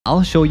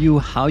I'll show you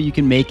how you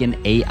can make an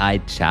AI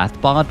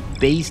chatbot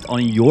based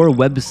on your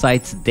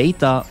website's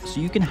data so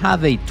you can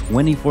have a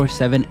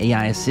 24/7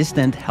 AI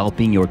assistant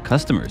helping your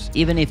customers,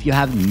 even if you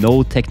have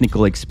no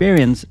technical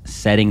experience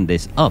setting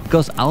this up.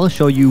 Because I'll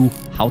show you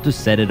how to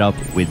set it up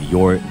with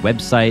your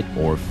website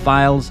or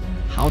files,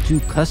 how to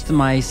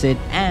customize it,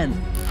 and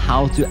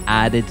how to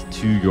add it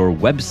to your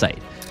website.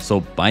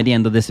 So by the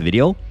end of this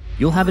video,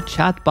 you'll have a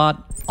chatbot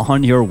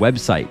on your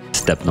website.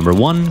 Step number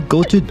 1,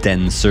 go to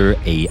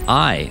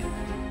Denser.ai.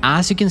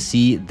 As you can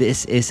see,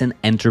 this is an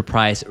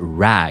enterprise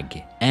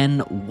RAG.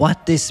 And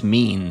what this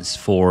means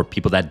for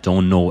people that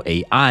don't know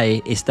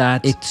AI is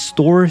that it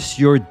stores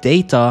your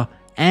data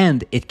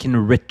and it can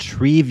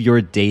retrieve your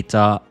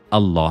data a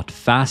lot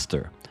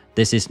faster.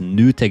 This is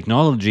new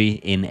technology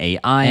in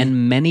AI,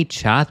 and many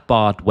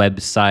chatbot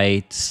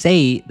websites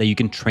say that you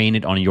can train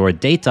it on your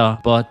data,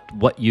 but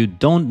what you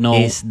don't know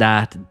is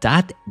that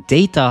that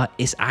data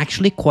is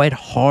actually quite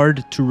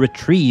hard to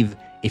retrieve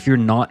if you're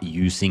not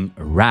using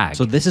RAG.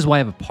 So this is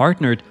why I've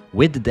partnered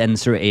with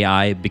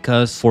Denser.ai,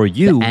 because for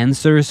you, the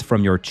answers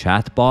from your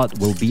chatbot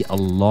will be a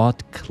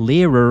lot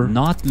clearer,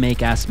 not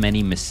make as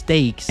many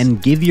mistakes,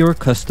 and give your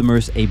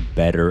customers a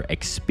better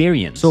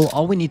experience. So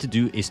all we need to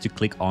do is to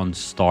click on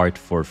Start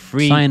for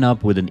free, sign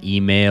up with an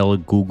email,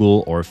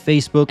 Google or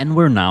Facebook, and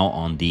we're now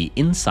on the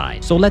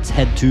inside. So let's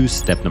head to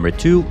step number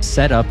 2,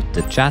 set up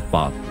the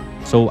chatbot.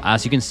 So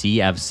as you can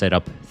see, I've set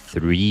up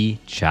 3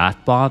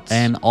 chatbots,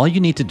 and all you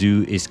need to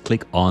do is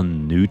click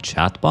on new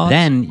chatbot.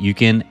 Then you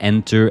can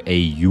enter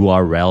a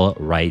URL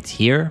right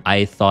here.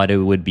 I thought it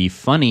would be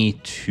funny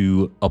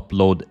to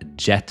upload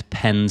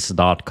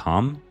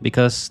jetpens.com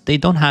because they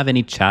don't have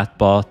any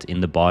chatbot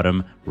in the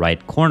bottom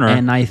right corner,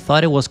 and I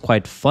thought it was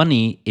quite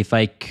funny if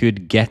I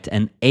could get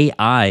an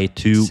AI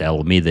to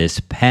sell me this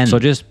pen. So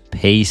just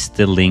paste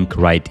the link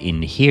right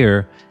in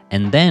here.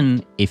 And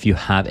then if you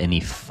have any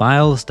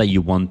files that you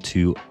want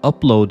to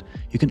upload,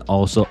 you can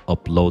also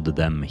upload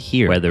them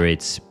here. Whether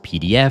it's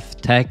PDF,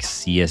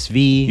 text,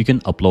 CSV, you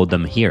can upload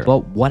them here.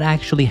 But what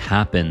actually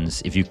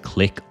happens if you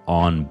click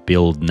on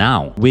Build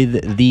Now?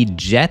 With the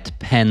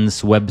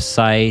JetPens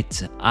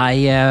website,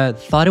 I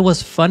thought it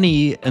was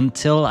funny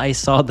until I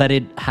saw that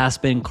it has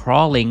been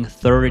crawling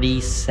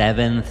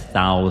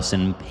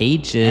 37,000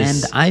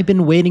 pages, and I've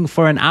been waiting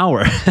for an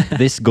hour.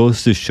 This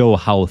goes to show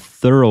how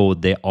thorough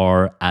they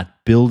are at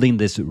building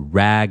this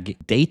RAG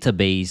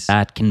database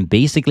that can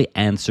basically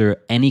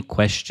answer any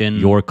question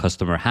your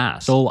customer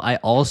has. So I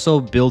also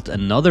built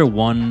another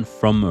one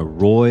from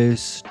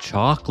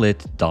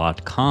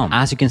roycechocolate.com.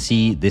 As you can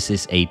see, this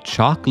is a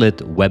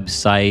chocolate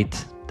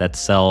website that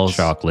sells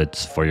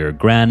chocolates for your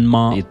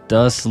grandma. It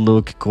does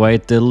look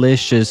quite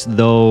delicious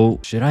though.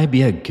 Should I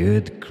be a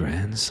good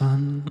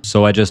grandson?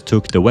 So I just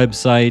took the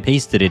website,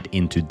 pasted it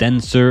into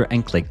Denser,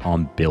 and clicked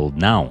on Build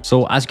Now.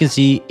 So as you can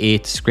see,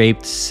 it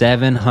scraped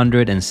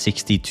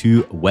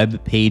 762 web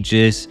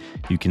pages.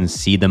 You can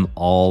see them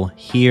all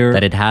here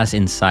that it has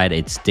inside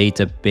its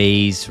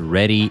database,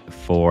 ready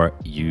for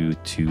you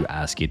to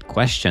ask it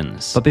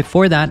questions. But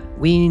before that,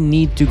 we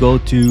need to go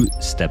to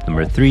step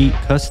number 3,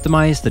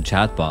 customize the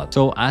chatbot.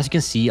 So as you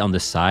can see on the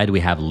side, we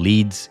have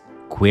leads,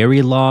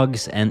 query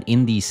logs, and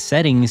in these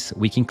settings,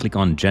 we can click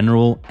on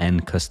general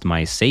and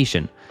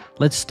customization.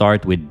 Let's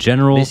start with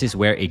general. This is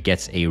where it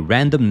gets a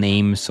random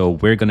name. So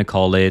we're going to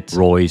call it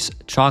Roy's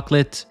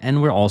Chocolate,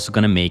 and we're also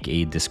going to make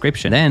a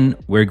description. Then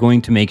we're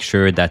going to make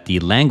sure that the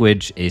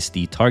language is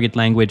the target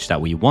language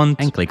that we want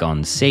and click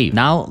on save.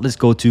 Now let's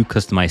go to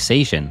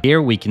customization.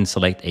 Here we can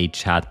select a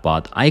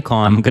chatbot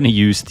icon. I'm going to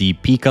use the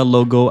Pika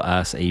logo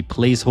as a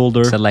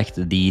placeholder. Select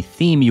the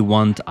theme you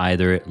want,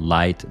 either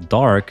light,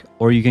 dark,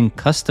 or you can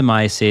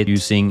customize it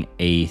using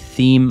a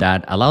theme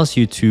that allows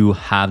you to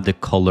have the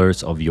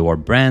colors of your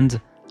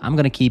brand. I'm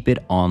gonna keep it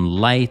on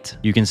light.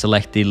 You can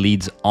select the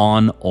leads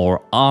on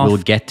or off. We'll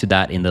get to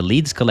that in the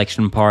leads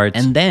collection part.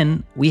 And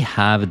then we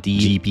have the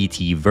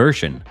GPT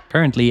version.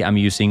 Currently, I'm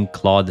using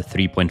Claude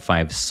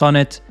 3.5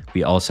 Sonnet.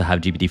 We also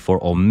have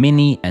GPT-4o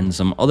Mini and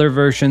some other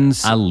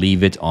versions. I'll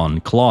leave it on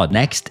Claude.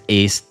 Next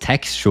is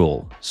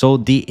textual. So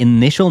the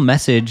initial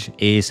message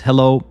is,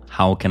 hello,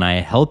 how can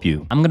I help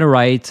you? I'm gonna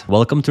write,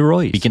 welcome to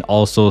Roy's. You can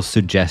also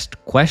suggest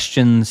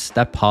questions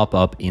that pop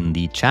up in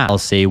the chat. I'll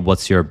say,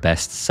 what's your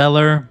best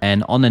seller?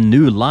 And on a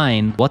new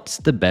line, what's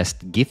the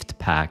best gift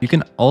pack? You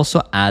can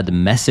also add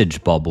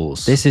message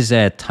bubbles. This is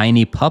a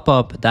tiny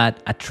pop-up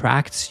that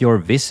attracts your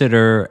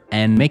visitor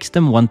and makes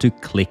them want to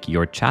click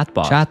your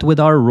chatbot. Chat with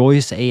our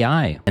Roy's AI.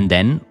 And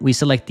then we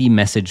select the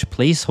message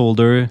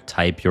placeholder,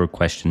 type your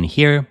question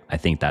here. I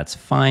think that's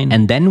fine.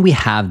 And then we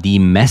have the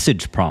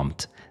message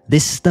prompt.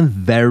 This is the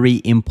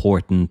very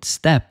important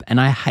step, and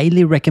I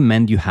highly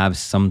recommend you have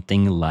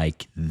something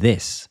like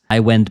this. I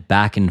went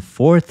back and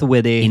forth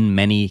with it in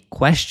many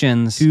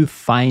questions to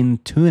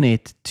fine-tune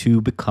it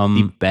to become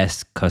the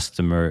best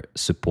customer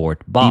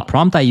support bot. The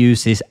prompt I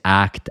use is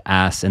act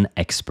as an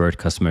expert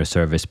customer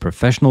service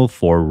professional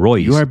for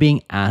Roy's. You are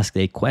being asked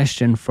a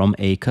question from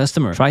a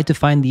customer. Try to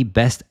find the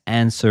best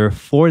answer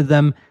for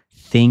them.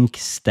 think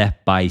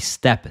step by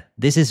step.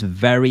 This is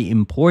very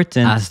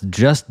important as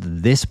just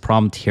this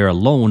prompt here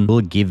alone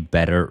will give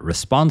better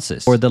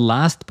responses. For the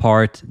last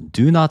part,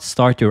 do not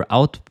start your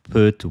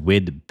output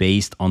with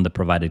based on the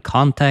provided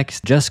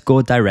context. Just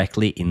go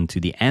directly into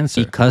the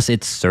answer. Because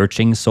it's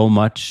searching so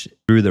much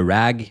through the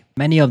RAG,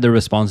 many of the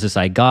responses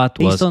I got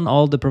was based on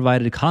all the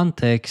provided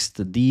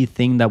context, the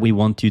thing that we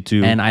want you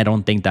to, and I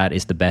don't think that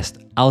is the best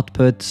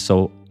output.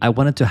 So I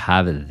wanted to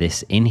have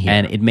this in here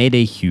and it made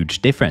a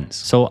huge difference.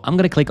 So I'm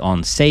gonna click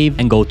on save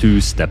and go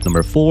to step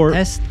number 4,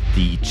 test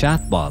the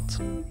chatbot.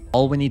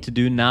 All we need to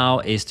do now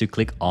is to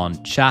click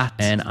on chat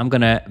and I'm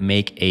gonna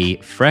make a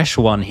fresh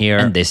one here.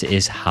 And this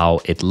is how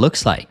it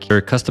looks like.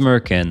 Your customer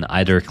can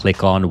either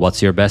click on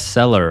what's your best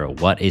seller,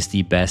 what is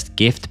the best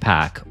gift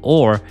pack,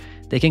 or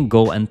they can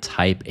go and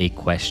type a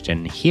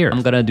question here.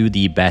 I'm gonna do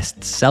the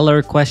best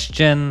seller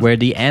question where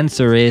the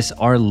answer is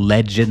our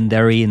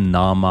legendary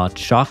Nama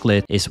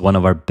chocolate is one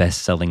of our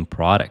best selling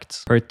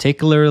products,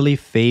 particularly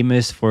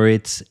famous for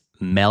its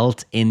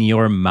melt in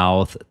your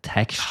mouth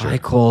texture. High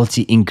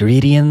quality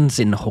ingredients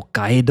in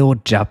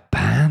Hokkaido,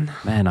 Japan.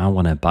 Man, I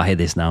want to buy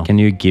this now. Can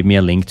you give me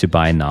a link to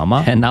buy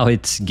Nama? And now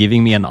it's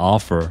giving me an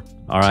offer.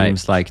 All right.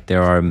 Seems like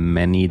there are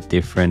many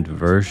different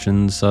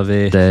versions of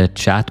it. The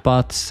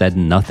chatbot said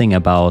nothing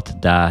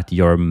about that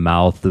your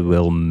mouth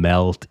will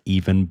melt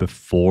even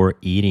before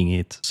eating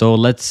it. So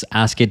let's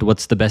ask it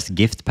what's the best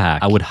gift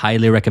pack. I would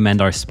highly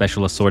recommend our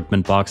special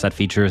assortment box that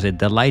features a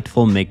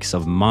delightful mix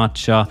of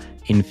matcha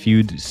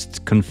infused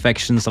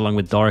confections along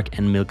with dark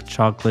and milk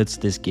chocolates.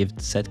 This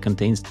gift set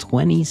contains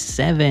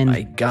 27.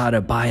 I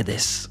gotta buy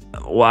this.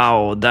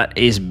 Wow, that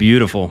is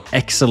beautiful.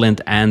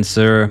 Excellent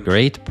answer.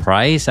 Great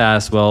price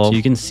as well. So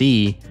you can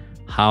see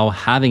how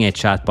having a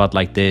chatbot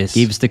like this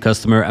gives the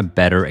customer a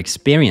better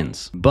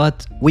experience.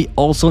 But we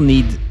also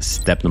need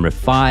step number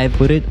 5,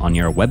 put it on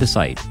your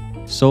website.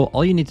 So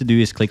all you need to do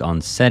is click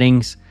on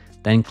settings,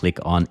 then click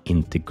on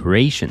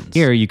integrations.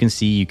 Here you can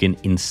see you can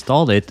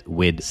install it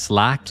with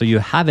Slack. So you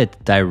have it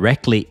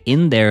directly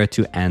in there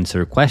to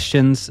answer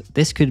questions.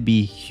 This could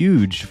be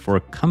huge for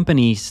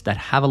companies that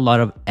have a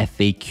lot of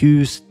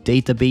FAQs,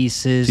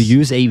 databases, to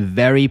use a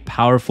very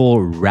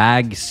powerful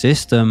RAG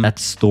system that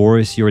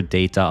stores your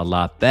data a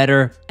lot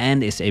better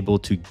and is able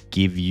to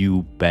give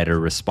you better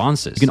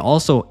responses. You can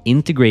also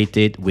integrate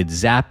it with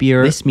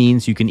Zapier. This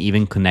means you can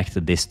even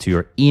connect this to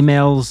your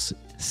emails,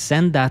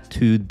 send that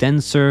to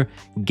Denser,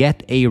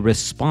 get a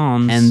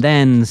response, and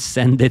then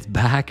send it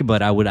back.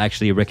 But I would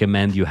actually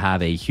recommend you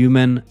have a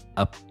human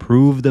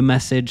approve the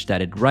message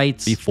that it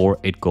writes before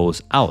it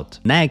goes out.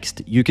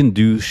 Next, you can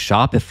do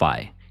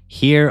Shopify.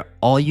 Here,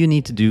 all you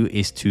need to do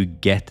is to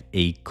get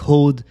a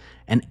code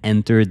and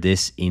enter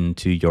this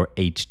into your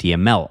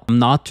HTML. I'm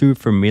not too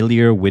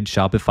familiar with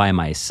Shopify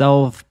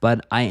myself,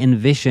 but I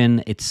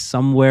envision it's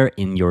somewhere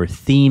in your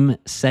theme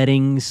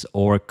settings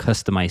or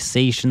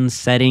customization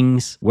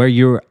settings where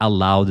you're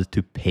allowed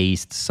to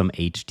paste some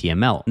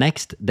HTML.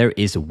 Next, there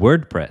is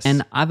WordPress.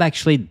 And I've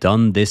actually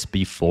done this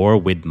before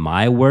with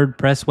my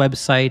WordPress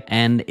website,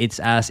 and it's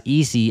as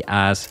easy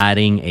as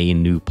adding a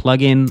new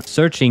plugin,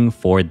 searching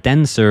for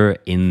Denser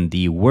in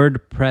the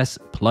WordPress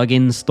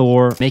plugin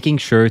store, making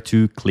sure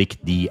to click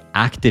the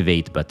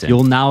activate button.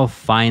 You'll now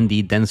find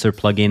the Denser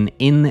plugin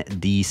in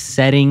the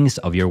settings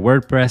of your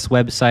WordPress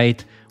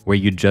website, where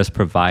you just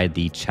provide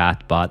the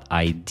chatbot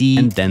ID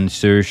and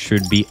Denser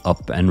should be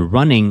up and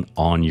running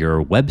on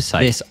your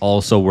website. This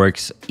also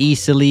works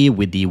easily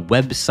with the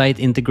website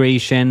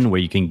integration, where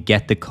you can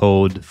get the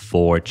code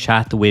for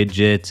chat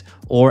widget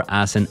or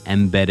as an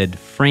embedded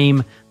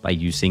frame by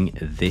using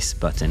this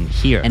button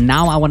here. And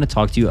now I want to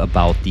talk to you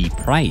about the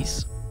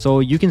price. So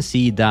you can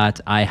see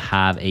that I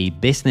have a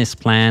business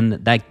plan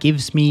that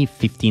gives me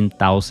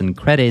 15,000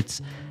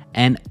 credits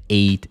and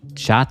 8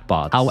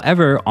 chatbots.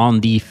 However,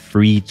 on the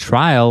free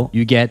trial,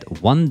 you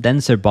get 1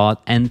 Denser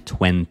bot and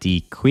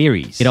 20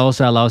 queries. It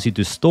also allows you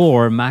to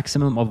store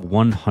maximum of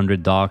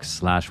 100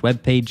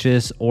 docs/web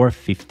pages or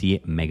 50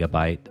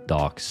 megabyte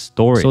doc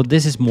storage. So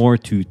this is more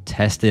to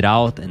test it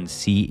out and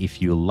see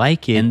if you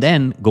like it. And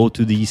then go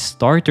to the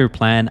starter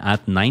plan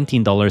at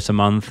 $19 a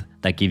month.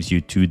 That gives you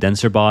 2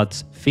 Denser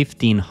bots,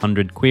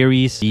 1,500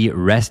 queries, the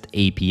REST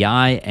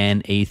API,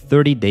 and a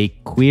 30-day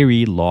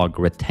query log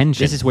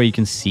retention. This is where you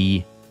can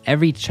see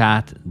every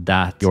chat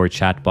that your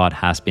chatbot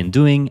has been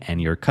doing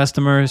and your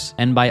customers.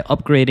 And by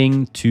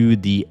upgrading to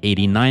the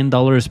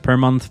 $89 per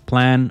month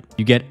plan,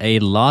 you get a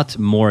lot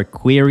more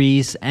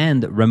queries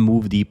and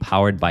remove the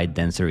powered by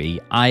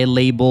Denser.ai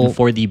label. And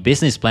for the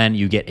business plan,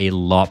 you get a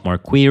lot more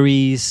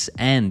queries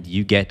and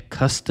you get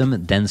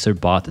custom Denser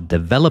bot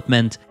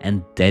development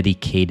and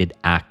dedicated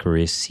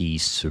accuracy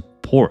support.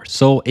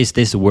 So is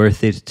this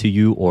worth it to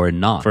you or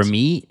not? For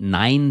me,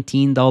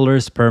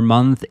 $19 per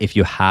month if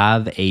you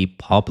have a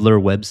popular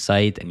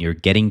website and you're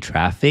getting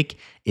traffic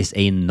is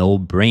a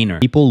no-brainer.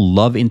 People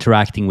love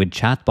interacting with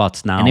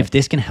chatbots now. And if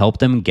this can help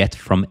them get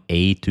from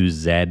A to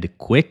Z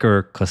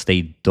quicker because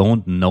they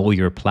don't know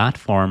your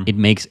platform, it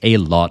makes a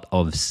lot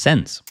of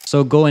sense.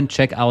 So go and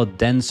check out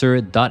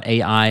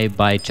Denser.ai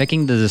by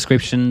checking the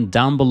description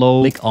down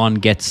below. Click on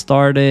Get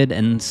Started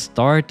and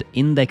start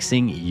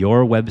indexing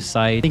your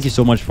website. Thank you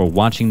so much for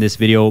watching this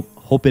video.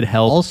 Hope it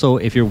helped. Also,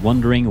 if you're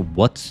wondering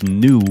what's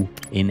new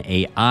in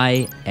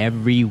AI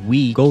every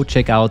week, go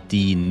check out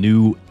the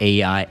new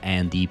AI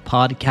Andy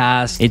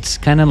podcast. It's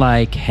kind of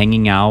like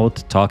hanging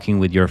out, talking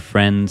with your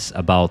friends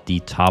about the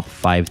top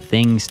 5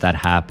 things that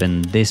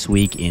happened this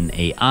week in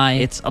AI.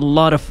 It's a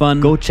lot of fun.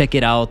 Go check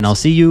it out, and I'll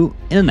see you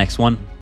in the next one.